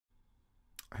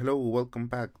Hello, welcome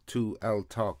back to Al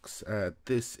Talks.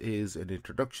 This is an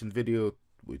introduction video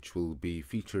which will be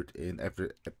featured in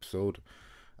every episode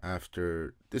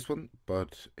after this one,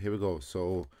 but here we go.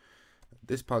 So,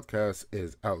 this podcast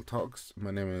is Al Talks. My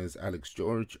name is Alex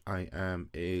George. I am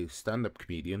a stand up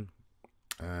comedian,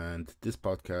 and this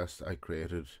podcast I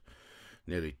created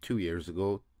nearly 2 years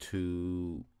ago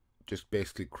to just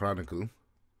basically chronicle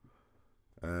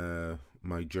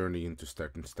my journey into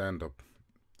starting stand up.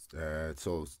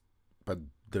 But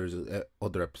there's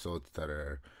other episodes that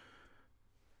are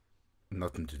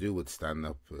nothing to do with stand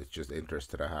up. It's just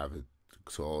interest that I have.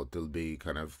 So they'll be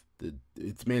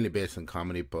it's mainly based on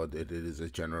comedy, but it is a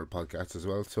general podcast as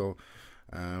well. So,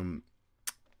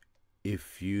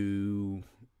 if you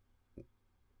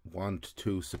want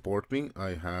to support me,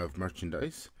 I have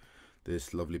merchandise.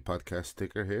 This lovely podcast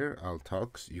sticker here, Al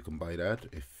Talks. You can buy that.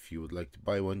 If you would like to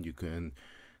buy one, you can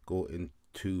go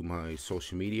into my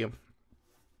social media.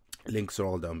 Links are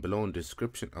all down below in the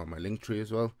description on my link tree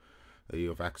as well. You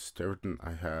have access to everything.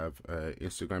 I have an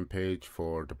Instagram page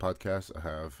for the podcast. I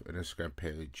have an Instagram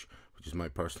page which is my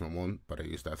personal one, but I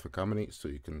use that for comedy, so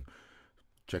you can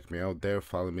check me out there,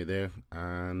 follow me there,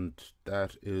 and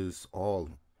that is all.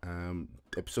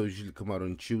 Episodes usually come out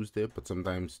on Tuesday, but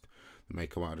sometimes they might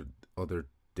come out at other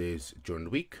days during the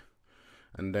week.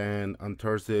 And then on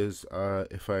Thursdays,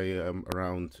 if I am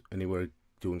around anywhere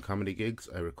doing comedy gigs,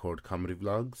 I record comedy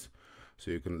vlogs, so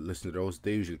you can listen to those.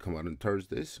 They usually come out on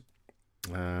Thursdays,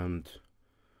 and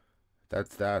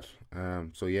that's that.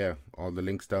 So yeah, all the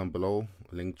links down below,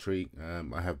 link tree.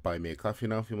 I have Buy Me a Coffee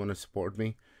now if you want to support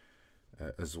me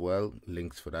as well.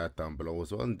 Links for that down below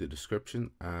as well in the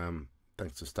description.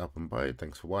 Thanks for stopping by,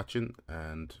 thanks for watching,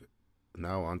 and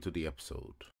now on to the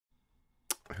episode.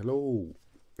 Hello.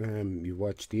 You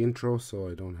watched the intro, so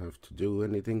I don't have to do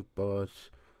anything, but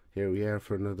here we are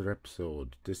for another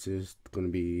episode. This is going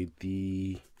to be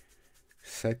the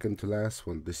second to last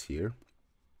one this year.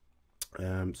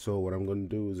 So what I'm going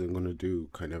to do is I'm going to do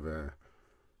kind of a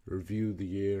review the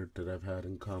year that I've had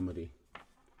in comedy.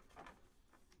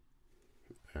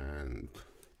 And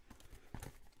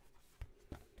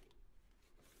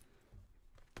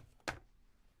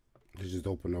just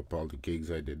open up all the gigs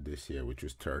I did this year, which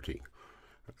was 30.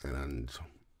 And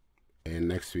in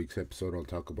next week's episode, I'll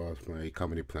talk about my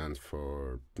comedy plans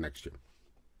for next year.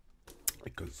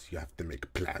 Because you have to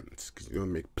make plans. Because you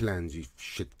don't make plans, you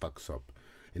shit fucks up.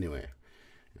 Anyway.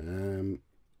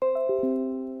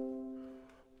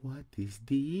 What is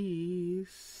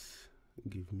this?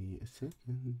 Give me a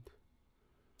second.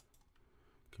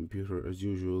 Computer, as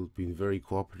usual, being very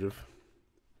cooperative.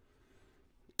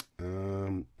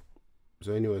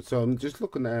 So anyway, so I'm just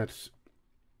looking at...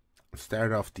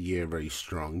 Start off the year very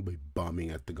strong by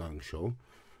bombing at the Gong Show,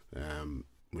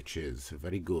 which is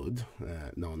very good.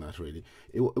 No, not really.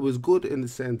 It was good in the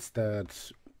sense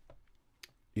that,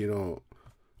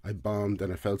 I bombed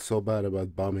and I felt so bad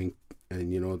about bombing,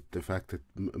 and the fact that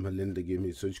Melinda gave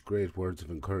me such great words of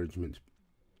encouragement,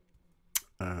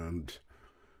 and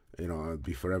I'll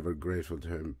be forever grateful to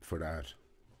him for that,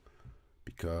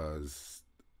 because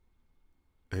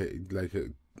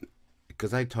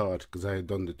because I had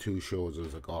done the 2 shows, I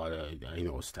was like, oh, I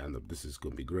know stand up, this is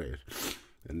going to be great.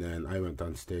 And then I went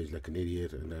on stage like an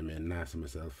idiot and I made an ass of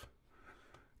myself.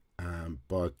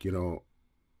 But,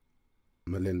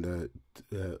 Melinda,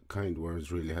 kind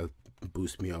words really helped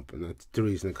boost me up. And that's the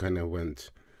reason I kind of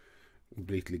went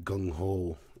completely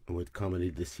gung-ho with comedy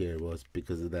this year, was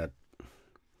because of that.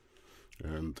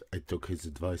 And I took his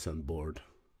advice on board.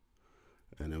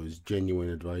 And it was genuine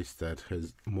advice that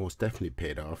has most definitely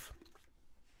paid off.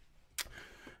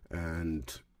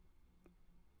 And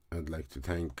I'd like to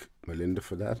thank Melinda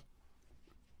for that.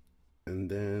 And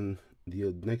then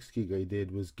the next gig I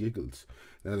did was Giggles.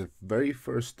 Now, the very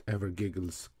first ever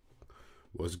Giggles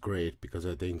was great because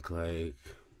I think, I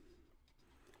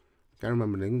can't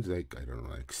remember names, I don't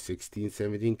know, 16,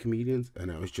 17 comedians, and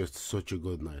it was just such a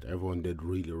good night. Everyone did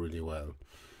really, really well.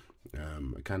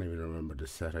 I can't even remember the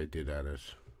set I did at it.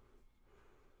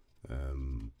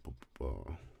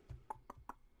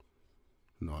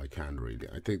 No, I can't really.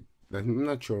 I'm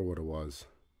not sure what it was.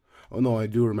 Oh no, I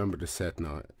do remember the set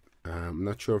now. I'm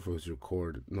not sure if it was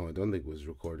recorded. No, I don't think it was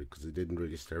recorded because I didn't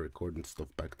really start recording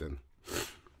stuff back then.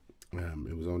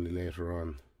 It was only later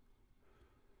on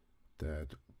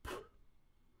that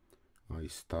I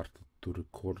started to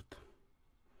record.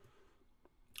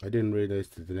 I didn't realize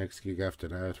that the next gig after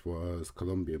that was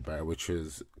Columbia Bar,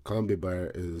 Columbia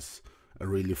Bar is a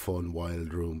really fun,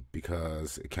 wild room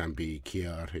because it can be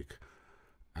chaotic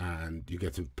and you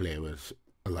get to play with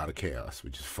a lot of chaos,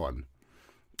 which is fun.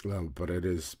 But it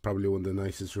is probably one of the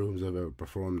nicest rooms I've ever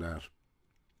performed at.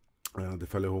 The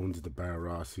fellow who owns the bar,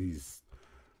 Ross, he's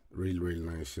really, really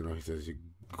nice. You know, he says you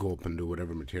go up and do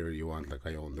whatever material you want. Like,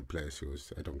 I own the place. He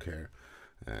goes, I don't care.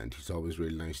 And he's always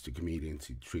really nice to comedians.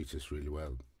 He treats us really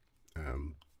well.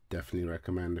 Um, Definitely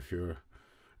recommend if you're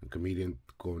a comedian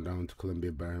going down to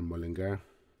Columbia Bar in Mullingar.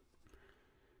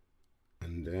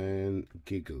 And then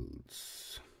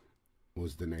Giggles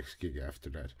was the next gig after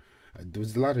that. There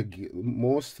was a lot of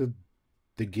most of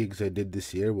the gigs I did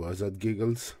this year was at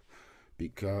Giggles,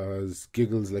 because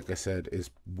Giggles, like I said, is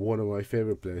one of my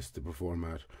favorite places to perform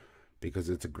at, because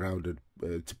it's a grounded,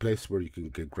 it's a place where you can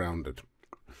get grounded.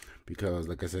 Because,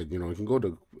 like I said, you know, you can go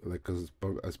to, like, cause I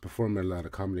was performing at a lot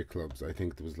of comedy clubs. I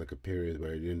think there was like a period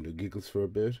where I didn't do Giggles for a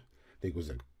bit. I think it was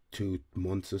like 2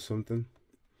 months or something.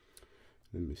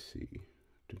 Let me see.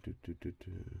 Giggles.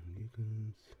 Giggles.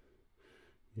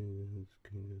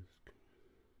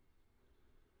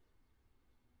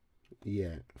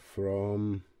 Yeah,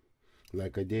 from,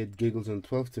 like, I did Giggles on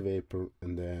 12th of April,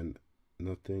 and then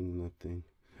nothing.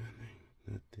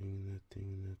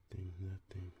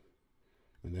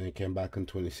 And then I came back on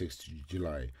 26th of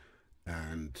July.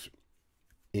 And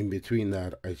in between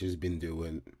that, I just been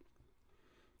doing,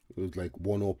 it was like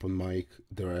one open mic,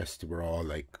 the rest were all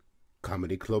like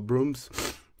comedy club rooms.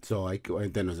 So I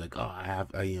then I was like, oh,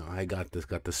 I got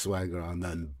the swagger on.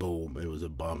 Then boom, it was a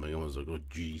bombing. I was like, oh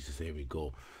Jesus, here we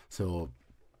go. So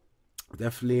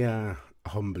definitely a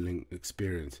humbling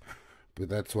experience, but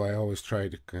that's why I always try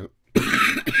to kind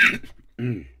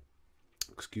of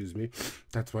excuse me.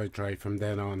 That's why I try from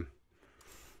then on.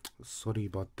 Sorry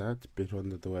about that, bit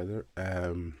under the weather.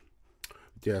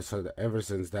 Yeah. So ever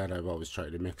since that, I've always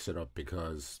tried to mix it up,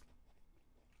 because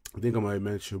I think I might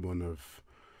mention one of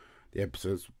the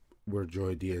episodes where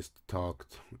Joy Diaz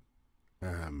talked.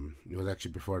 It was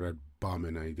actually before that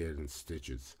bombing I did in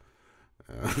Stitches.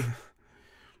 Uh,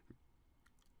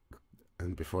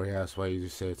 and before he asked why you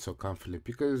say it so confidently,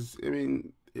 because I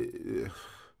mean,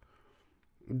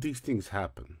 these things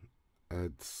happen.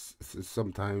 It's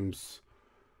sometimes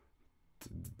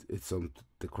it's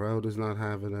the crowd is not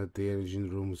having it. The energy in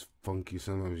the room is funky.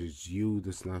 Sometimes it's you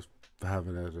that's not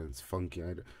having it, and it's funky.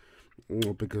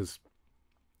 Because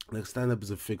like stand up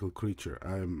is a fickle creature.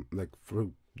 I'm like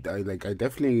I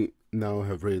definitely now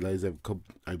have realized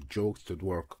I've jokes that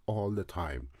work all the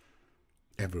time,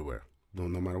 everywhere. No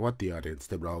matter what the audience,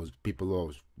 people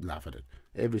always laugh at it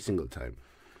every single time.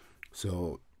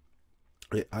 So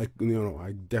I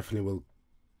definitely will.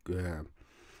 Uh,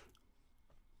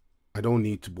 I don't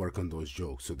need to work on those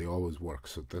jokes, so they always work.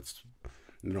 So that's,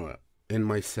 in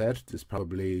my set, there's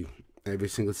probably every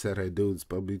single set I do, it's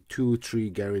probably 2, 3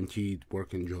 guaranteed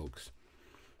working jokes,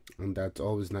 and that's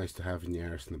always nice to have in your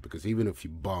arsenal, because even if you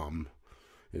bomb,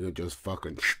 you can just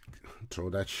fucking throw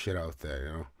that shit out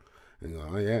there, and go,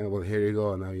 oh yeah, well here you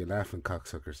go, now you're laughing,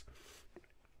 cocksuckers.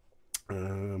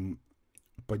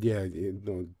 But yeah,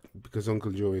 because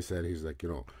Uncle Joey said, he's like,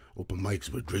 open mics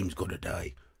where dreams go to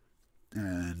die.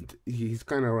 And he's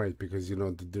kind of right, because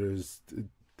there's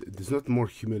nothing more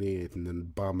humiliating than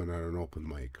bombing at an open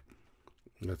mic.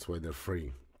 That's why they're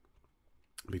free,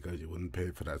 because you wouldn't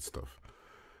pay for that stuff.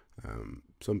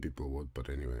 Some people would, but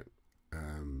anyway.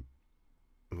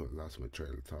 Lost my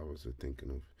trail of thought. Was I thinking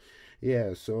of?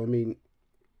 Yeah, so I mean,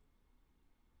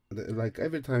 like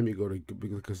every time you go to,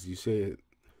 because you say,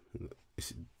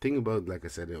 thing about, like I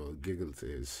said, Giggles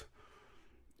is,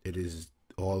 it is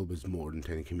always more than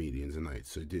 10 comedians a night,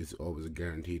 so it is always a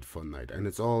guaranteed fun night, and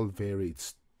it's all varied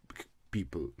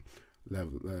people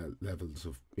levels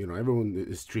of, everyone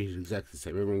is treated exactly the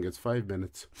same. Everyone gets 5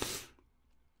 minutes,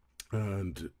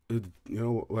 and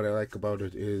what I like about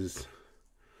it is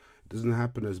it doesn't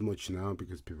happen as much now,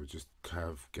 because people just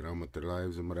get on with their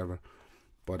lives and whatever.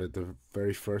 But at the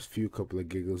very first few couple of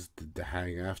Giggles, the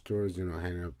hang afterwards,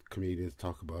 hanging out with comedians,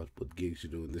 talk about what gigs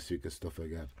you're doing this week and stuff like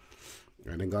that.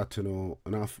 And I got to know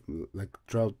enough, like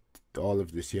throughout all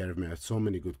of this year, I've met so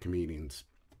many good comedians,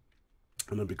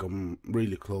 and I've become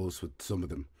really close with some of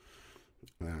them.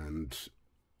 And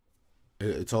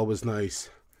it's always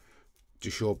nice to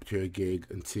show up to a gig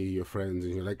and see your friends,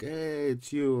 and you're like, hey,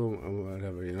 it's you, or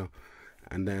whatever.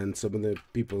 And then some of the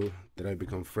people that I've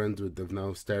become friends with, they've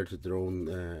now started their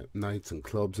own nights and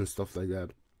clubs and stuff like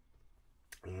that.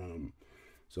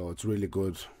 So it's really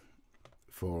good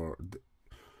for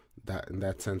that, in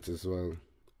that sense as well.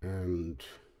 And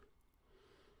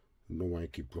I don't know why I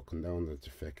keep looking down at the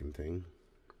fucking thing.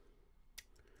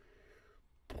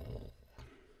 I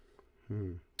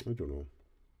don't know.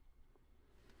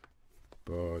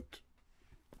 But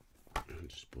I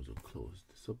suppose I'll close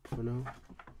this up for now.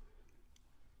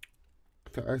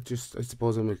 I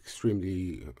suppose I'm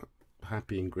extremely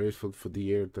happy and grateful for the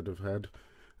year that I've had.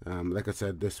 Like I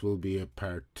said, this will be a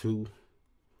part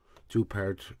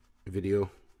two-part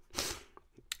video.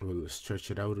 We'll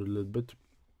stretch it out a little bit,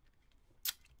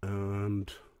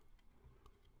 and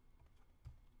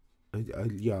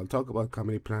I'll talk about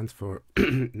comedy plans for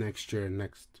next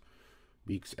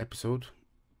week's episode.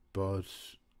 But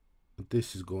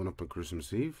this is going up on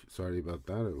Christmas Eve. Sorry about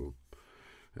that.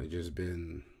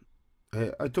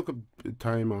 I took a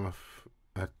time off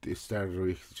at the start of the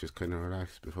week to just kind of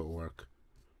relax before work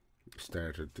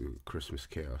started the Christmas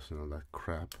chaos and all that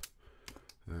crap.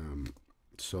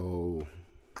 So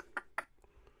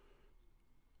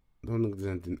I don't think there's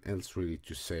anything else really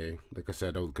to say. Like I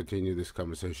said, I'll continue this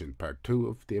conversation part 2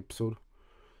 of the episode,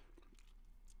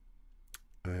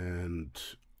 and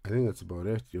I think that's about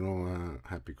it.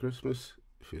 Happy Christmas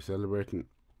if you're celebrating,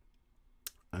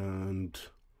 and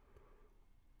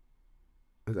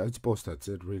I suppose that's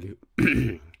it really.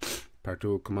 Part 2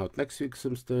 will come out next week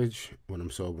some stage when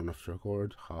I'm sober enough to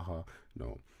record. Haha,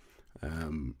 no.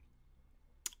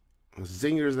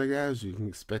 Zingers like that, you can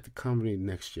expect a comedy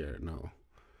next year. No.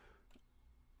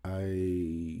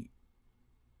 I'm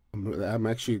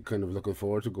actually kind of looking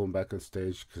forward to going back on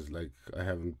stage, because like I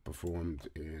haven't performed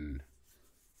in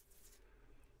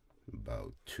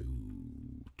about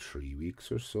 2-3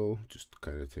 weeks or so, just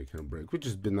kind of taking a break, which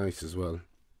has been nice as well.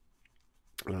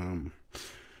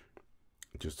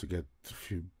 Just to get a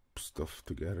few stuff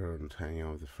together and hang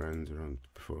out with the friends around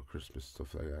before Christmas,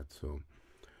 stuff like that. So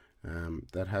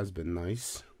that has been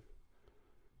nice.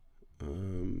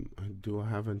 Do I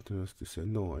have anything else to say?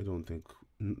 No, I don't think.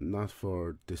 Not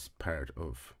for this part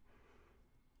of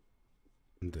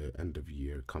the end of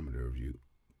year comedy review.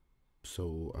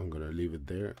 So I'm gonna leave it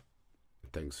there.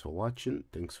 Thanks for watching.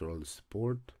 Thanks for all the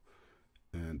support,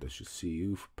 and I shall see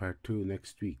you for part 2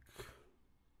 next week.